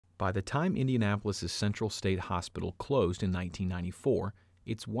By the time Indianapolis's Central State Hospital closed in 1994,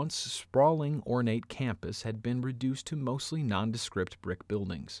 its once sprawling, ornate campus had been reduced to mostly nondescript brick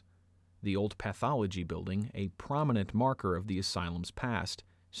buildings. The old pathology building, a prominent marker of the asylum's past,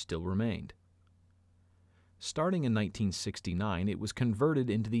 still remained. Starting in 1969, it was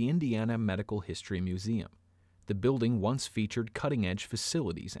converted into the Indiana Medical History Museum. The building once featured cutting-edge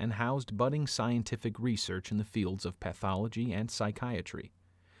facilities and housed budding scientific research in the fields of pathology and psychiatry.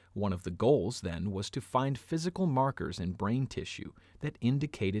 One of the goals, then, was to find physical markers in brain tissue that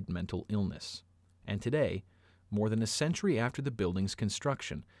indicated mental illness. And today, more than a century after the building's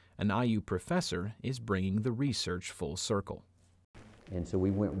construction, an IU professor is bringing the research full circle. And so we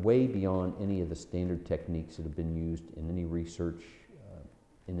went way beyond any of the standard techniques that have been used in any research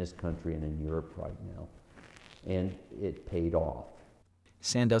in this country and in Europe right now. And it paid off.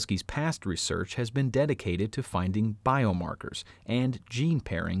 Sandusky's past research has been dedicated to finding biomarkers and gene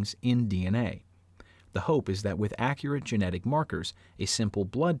pairings in DNA. The hope is that with accurate genetic markers, a simple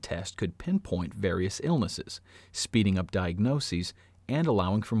blood test could pinpoint various illnesses, speeding up diagnoses and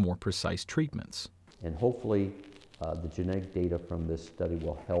allowing for more precise treatments. And hopefully the genetic data from this study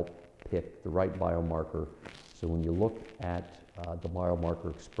will help pick the right biomarker. So when you look at the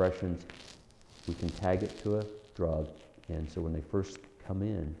biomarker expressions, we can tag it to a drug, and so when they first come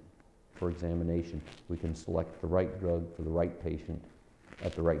in for examination, we can select the right drug for the right patient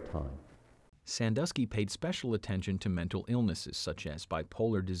at the right time. Sandusky paid special attention to mental illnesses such as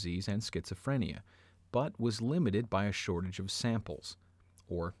bipolar disease and schizophrenia, but was limited by a shortage of samples,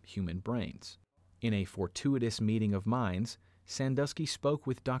 or human brains. In a fortuitous meeting of minds, Sandusky spoke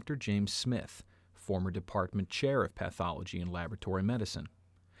with Dr. James Smith, former department chair of pathology and laboratory medicine.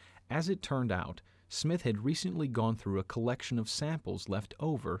 As it turned out, Smith had recently gone through a collection of samples left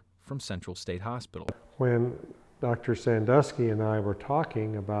over from Central State Hospital. When Dr. Sandusky and I were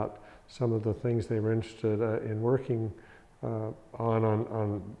talking about some of the things they were interested in working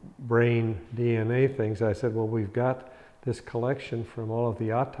on brain DNA things, I said, well, we've got this collection from all of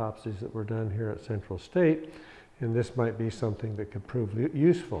the autopsies that were done here at Central State, and this might be something that could prove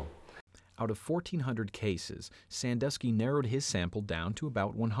useful. Out of 1,400 cases, Sandusky narrowed his sample down to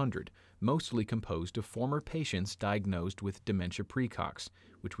about 100, mostly composed of former patients diagnosed with dementia praecox,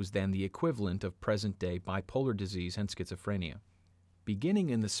 which was then the equivalent of present-day bipolar disease and schizophrenia.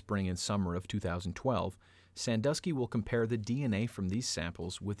 Beginning in the spring and summer of 2012, Sandusky will compare the DNA from these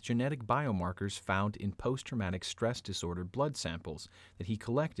samples with genetic biomarkers found in post-traumatic stress disorder blood samples that he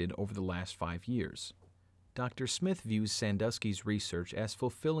collected over the last 5 years. Dr. Smith views Sandusky's research as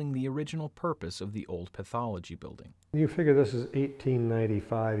fulfilling the original purpose of the old pathology building. You figure this is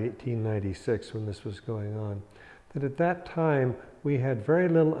 1895, 1896 when this was going on, that at that time we had very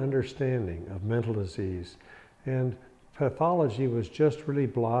little understanding of mental disease, and pathology was just really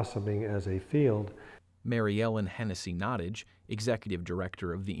blossoming as a field. Mary Ellen Hennessy Nottage, executive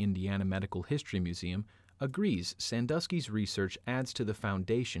director of the Indiana Medical History Museum, agrees Sandusky's research adds to the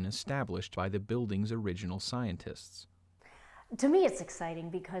foundation established by the building's original scientists. To me, it's exciting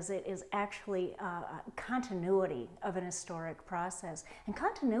because it is actually continuity of an historic process and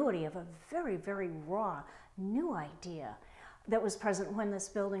continuity of a very, very raw, new idea that was present when this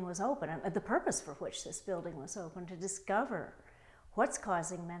building was open, and the purpose for which this building was open, to discover what's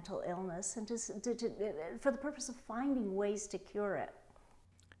causing mental illness and for the purpose of finding ways to cure it.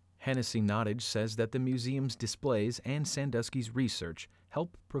 Hennessy Nottage says that the museum's displays and Sandusky's research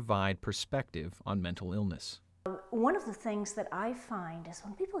help provide perspective on mental illness. One of the things that I find is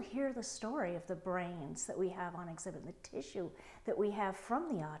when people hear the story of the brains that we have on exhibit, the tissue that we have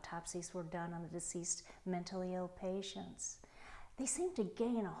from the autopsies were done on the deceased mentally ill patients, they seem to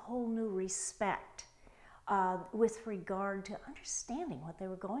gain a whole new respect with regard to understanding what they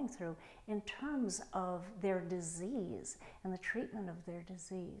were going through in terms of their disease and the treatment of their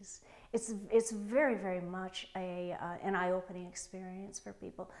disease. It's very, very much an eye-opening experience for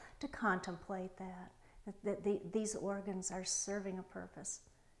people to contemplate that these organs are serving a purpose.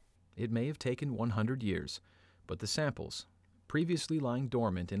 It may have taken 100 years, but the samples, previously lying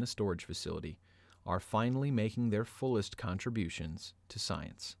dormant in a storage facility, are finally making their fullest contributions to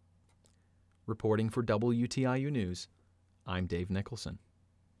science. Reporting for WTIU News, I'm Dave Nicholson.